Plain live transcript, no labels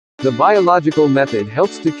The biological method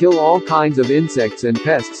helps to kill all kinds of insects and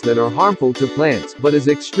pests that are harmful to plants, but is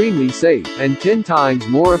extremely safe, and 10 times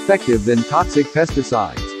more effective than toxic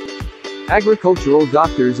pesticides. Agricultural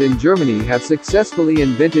doctors in Germany have successfully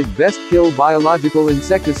invented Bestkill biological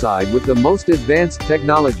insecticide with the most advanced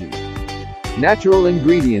technology. Natural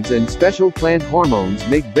ingredients and special plant hormones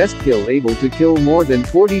make Bestkill able to kill more than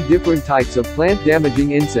 40 different types of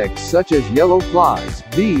plant-damaging insects such as yellow flies,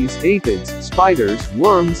 bees, aphids, spiders,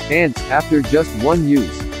 worms, ants, after just one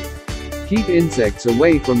use. Keep insects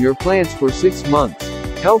away from your plants for 6 months.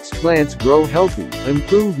 Helps plants grow healthy,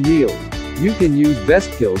 improve yield. You can use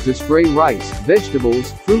Bestkill to spray rice,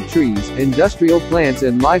 vegetables, fruit trees, industrial plants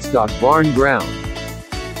and livestock barn ground.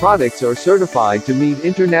 Products are certified to meet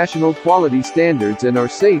international quality standards and are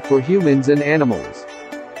safe for humans and animals.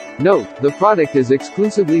 Note, the product is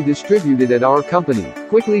exclusively distributed at our company.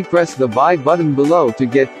 Quickly press the buy button below to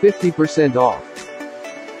get 50% off.